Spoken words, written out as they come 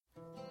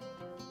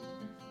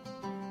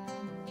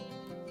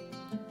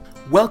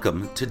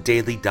Welcome to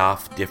Daily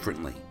Daf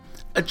Differently,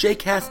 a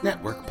JCast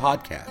Network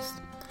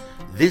podcast.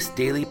 This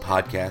daily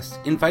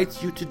podcast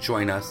invites you to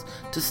join us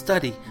to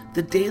study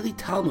the daily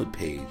Talmud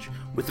page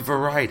with a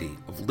variety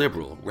of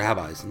liberal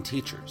rabbis and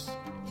teachers.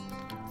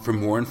 For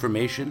more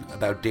information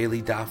about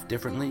Daily Daf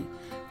Differently,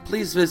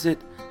 please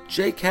visit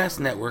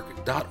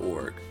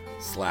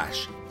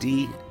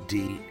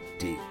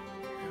jcastnetwork.org/DDD.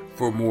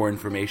 For more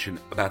information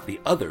about the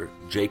other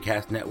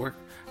JCast Network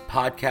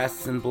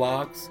podcasts and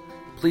blogs,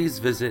 please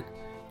visit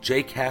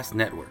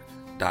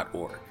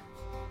jcastnetwork.org.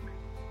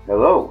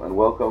 Hello, and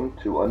welcome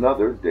to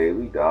another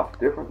Daily Daf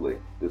Differently.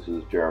 This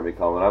is Jeremy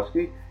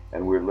Kalmanowski,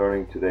 and we're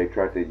learning today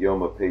Tractate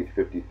Yoma, page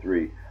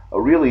 53.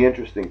 A really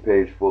interesting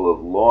page full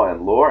of law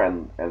and lore,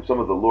 and some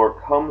of the lore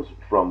comes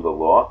from the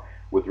law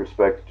with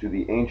respect to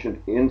the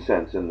ancient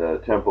incense in the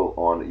temple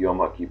on Yom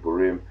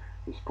HaKippurim.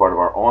 This is part of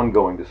our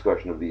ongoing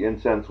discussion of the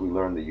incense. We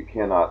learned that you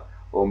cannot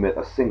omit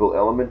a single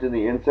element in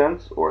the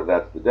incense, or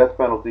that's the death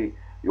penalty.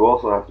 You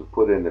also have to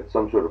put in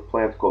some sort of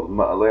plant called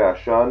Ma'aleh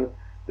Ashan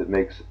that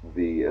makes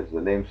the, as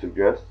the name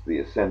suggests, the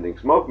ascending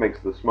smoke, makes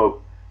the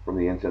smoke from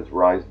the incense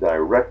rise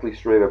directly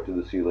straight up to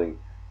the ceiling.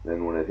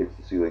 Then when it hits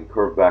the ceiling,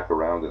 curve back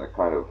around in a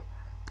kind of,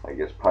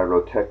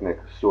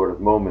 pyrotechnic sort of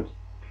moment.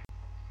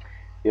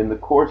 In the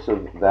course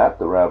of that,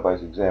 the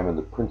rabbis examine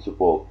the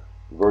principal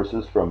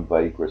verses from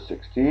Vayikra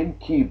 16.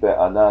 Ki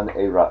be'anan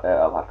eira'eh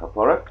al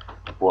hakaporet,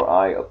 for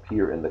I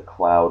appear in the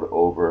cloud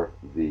over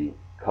the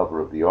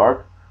cover of the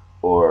ark.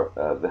 Or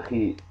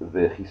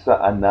v'chisa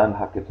anan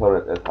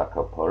haketoret et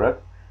hakaporet,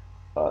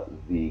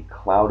 the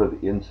cloud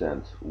of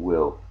incense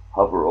will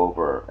hover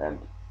over and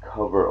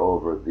cover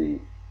over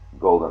the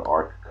golden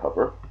ark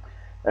cover.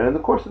 And in the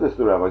course of this,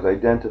 the rabbis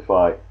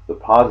identify the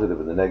positive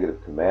and the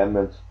negative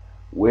commandments,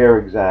 where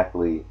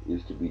exactly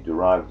is to be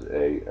derived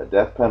a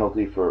death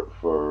penalty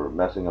for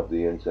messing up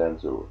the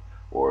incense,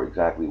 or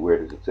exactly where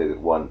does it say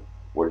that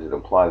where does it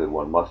imply that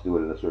one must do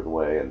it in a certain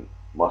way and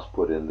must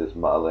put in this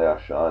Ma'aleh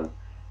Ashan.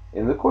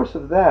 In the course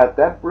of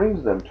that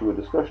brings them to a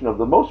discussion of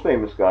the most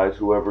famous guys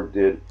who ever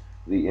did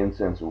the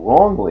incense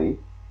wrongly.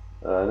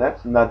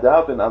 That's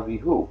Nadav and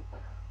Avihu,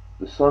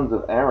 the sons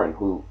of Aaron,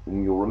 who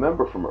you'll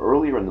remember from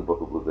earlier in the book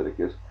of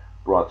Leviticus,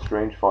 brought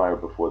strange fire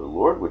before the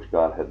Lord, which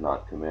God had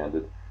not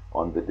commanded,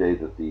 on the day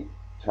that the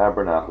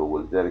tabernacle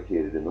was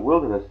dedicated in the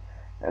wilderness,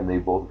 and they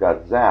both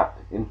got zapped.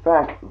 In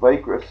fact,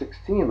 Vayikra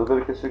 16,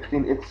 Leviticus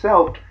 16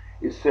 itself,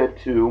 is said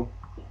to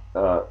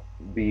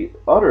be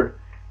uttered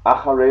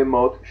Acharei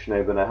mot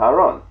shnei bnei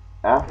Haran,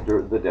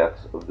 after the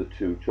deaths of the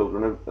two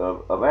children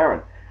of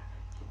Aaron.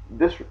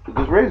 This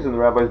raises in the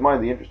rabbi's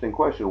mind the interesting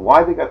question,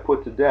 why they got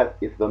put to death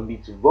if the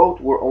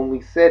mitzvot were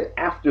only said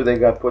after they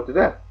got put to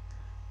death?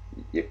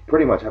 You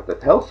pretty much have to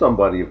tell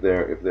somebody if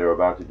they're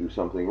about to do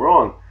something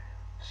wrong.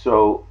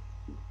 So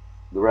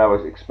the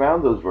rabbis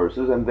expound those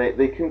verses, and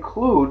they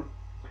conclude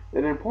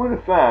that in point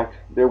of fact,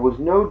 there was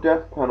no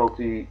death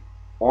penalty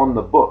on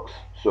the books,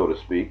 so to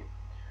speak,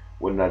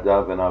 when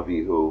Nadav and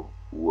Avihu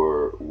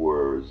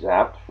were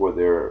zapped for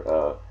their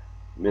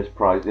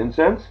misprized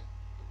incense.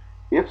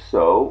 If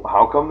so,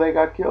 how come they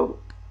got killed?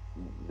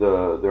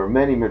 There are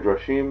many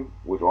midrashim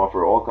which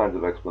offer all kinds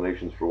of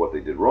explanations for what they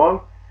did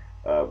wrong.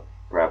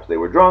 Perhaps they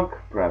were drunk,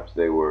 perhaps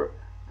they were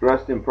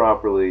dressed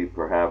improperly,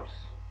 perhaps,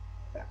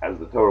 as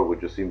the Torah would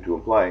just seem to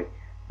imply,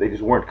 they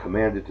just weren't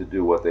commanded to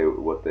do what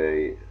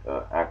they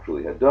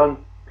actually had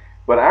done.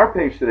 But our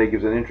page today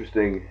gives an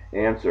interesting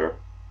answer.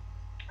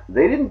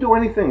 They didn't do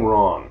anything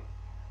wrong.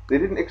 They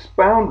didn't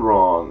expound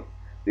wrong.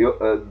 They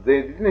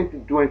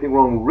didn't do anything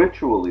wrong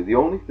ritually. The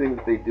only thing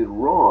that they did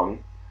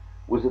wrong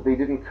was that they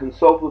didn't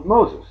consult with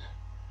Moses.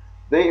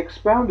 They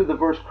expounded the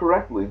verse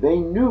correctly. They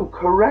knew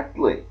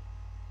correctly,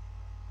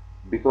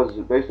 because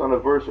it's based on a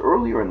verse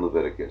earlier in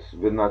Leviticus.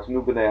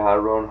 V'natnu b'nei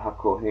Aaron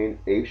hakohen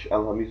eish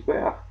al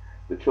hamizbeach.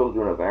 The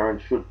children of Aaron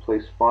should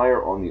place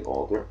fire on the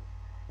altar,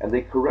 and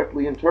they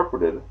correctly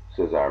interpreted,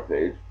 says our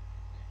page,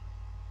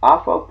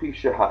 Af al pi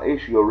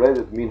she'ha'esh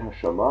yoredet min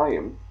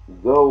hashamayim,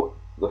 though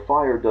the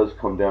fire does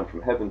come down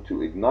from heaven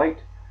to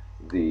ignite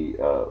the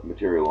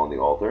material on the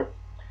altar,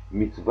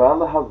 mitzvah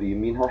lahavi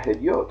min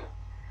ha'hedyot.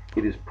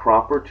 It is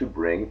proper to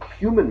bring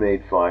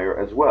human-made fire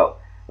as well.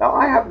 Now,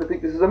 I happen to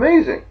think this is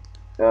amazing,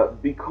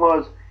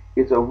 because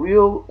it's a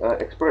real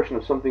expression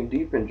of something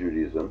deep in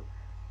Judaism.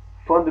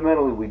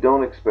 Fundamentally, we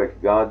don't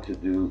expect God to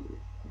do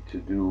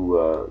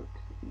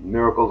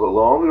miracles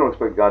alone. We don't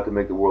expect God to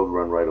make the world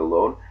run right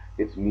alone.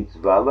 It's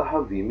mitzvah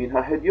lahavi min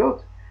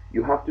ha'hedyot.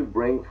 You have to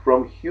bring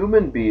from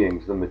human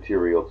beings the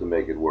material to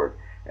make it work.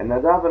 And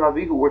Nadav and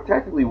Avihu were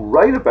technically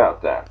right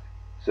about that,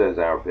 says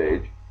our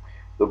page,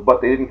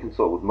 but they didn't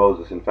consult with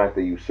Moses. In fact,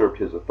 they usurped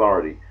his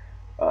authority,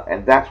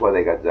 and that's why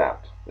they got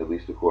zapped, at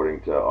least according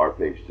to our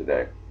page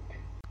today.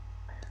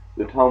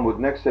 The Talmud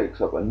next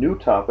takes up a new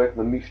topic.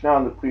 The Mishnah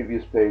on the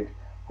previous page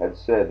had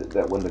said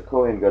that when the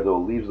Kohen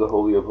Gadol leaves the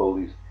Holy of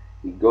Holies,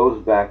 he goes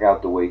back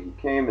out the way he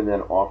came and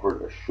then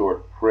offered a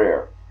short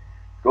prayer.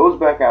 Goes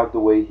back out the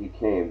way he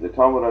came. The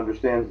Talmud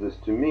understands this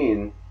to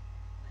mean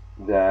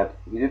that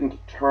he didn't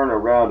turn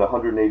around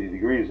 180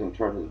 degrees and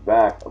turn his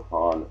back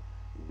upon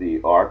the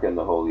Ark and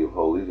the Holy of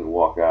Holies and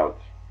walk out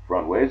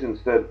front ways.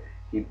 Instead,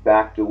 he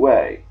backed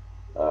away.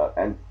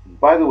 And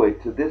by the way,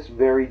 to this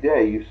very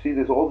day, you see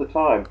this all the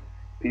time.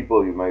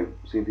 People, you might have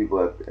seen people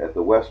at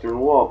the Western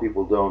Wall,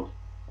 people don't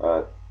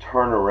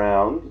turn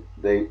around.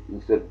 They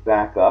instead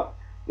back up.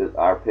 That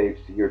our page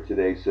here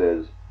today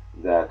says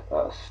that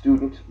a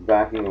student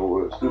backing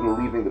or a student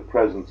leaving the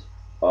presence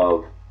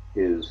of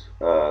his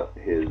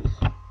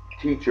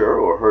teacher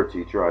or her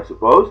teacher, I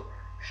suppose,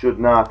 should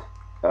not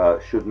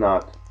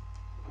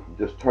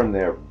just turn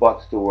their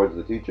butts towards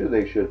the teacher.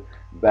 They should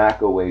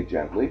back away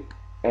gently.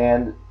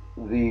 And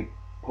the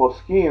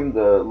poskim,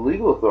 the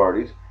legal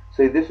authorities,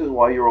 say this is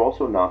why you're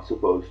also not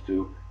supposed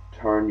to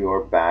turn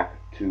your back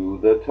to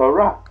the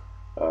Torah.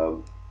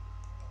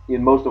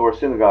 In most of our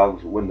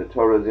synagogues, when the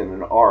Torah is in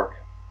an ark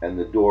and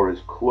the door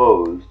is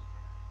closed,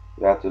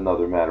 that's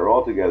another matter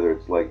altogether.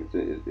 It's like it's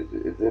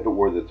if it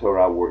were the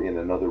Torah were in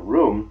another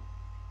room,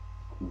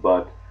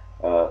 but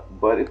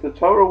if the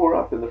Torah were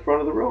up in the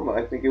front of the room,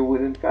 I think it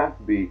would in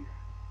fact be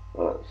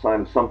a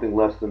sign of something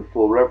less than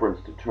full reverence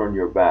to turn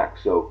your back.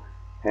 So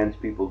hence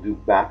people do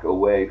back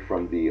away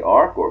from the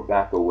ark or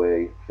back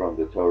away from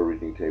the Torah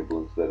reading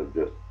table instead of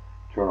just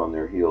turn on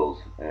their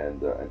heels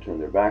and turn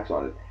their backs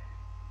on it.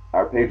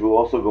 Our page will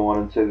also go on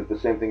and say that the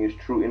same thing is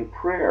true in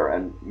prayer,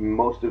 and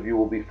most of you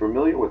will be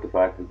familiar with the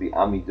fact that the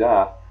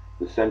Amidah,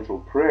 the central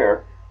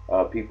prayer,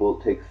 people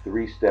take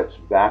 3 steps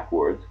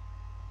backwards.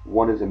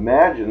 One is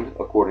imagined,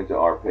 according to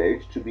our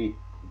page, to be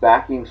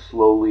backing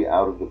slowly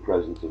out of the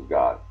presence of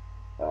God.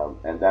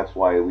 And that's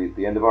why we, at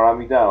the end of our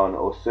Amidah, on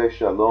Oseh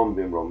Shalom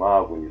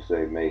Bimromav, when you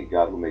say, may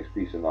God who makes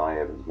peace in the high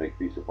heavens make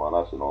peace upon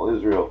us and all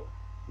Israel,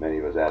 many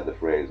of us add the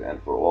phrase,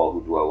 and for all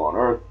who dwell on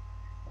earth,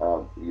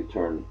 you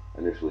turn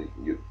initially,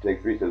 you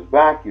take 3 steps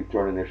back, you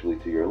turn initially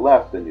to your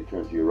left, then you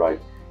turn to your right,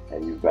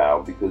 and you bow,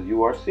 because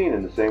you are seen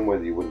in the same way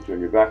that you wouldn't turn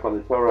your back on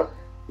the Torah.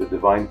 The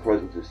divine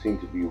presence is seen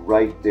to be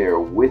right there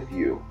with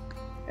you,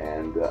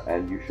 and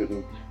you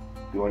shouldn't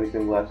do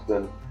anything less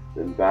than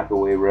back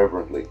away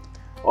reverently.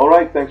 All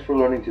right, thanks for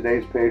learning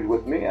today's page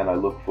with me, and I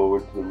look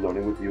forward to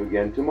learning with you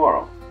again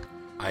tomorrow.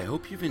 I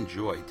hope you've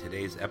enjoyed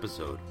today's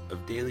episode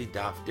of Daily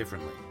Daf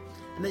Differently,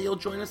 and that you'll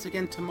join us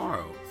again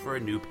tomorrow for a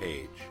new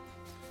page.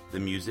 The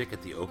music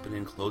at the open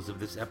and close of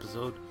this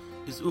episode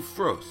is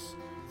Ufros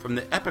from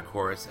the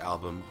Epichorus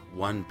album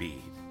One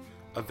Bead,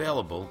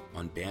 available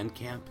on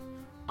Bandcamp,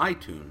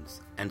 iTunes,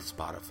 and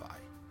Spotify.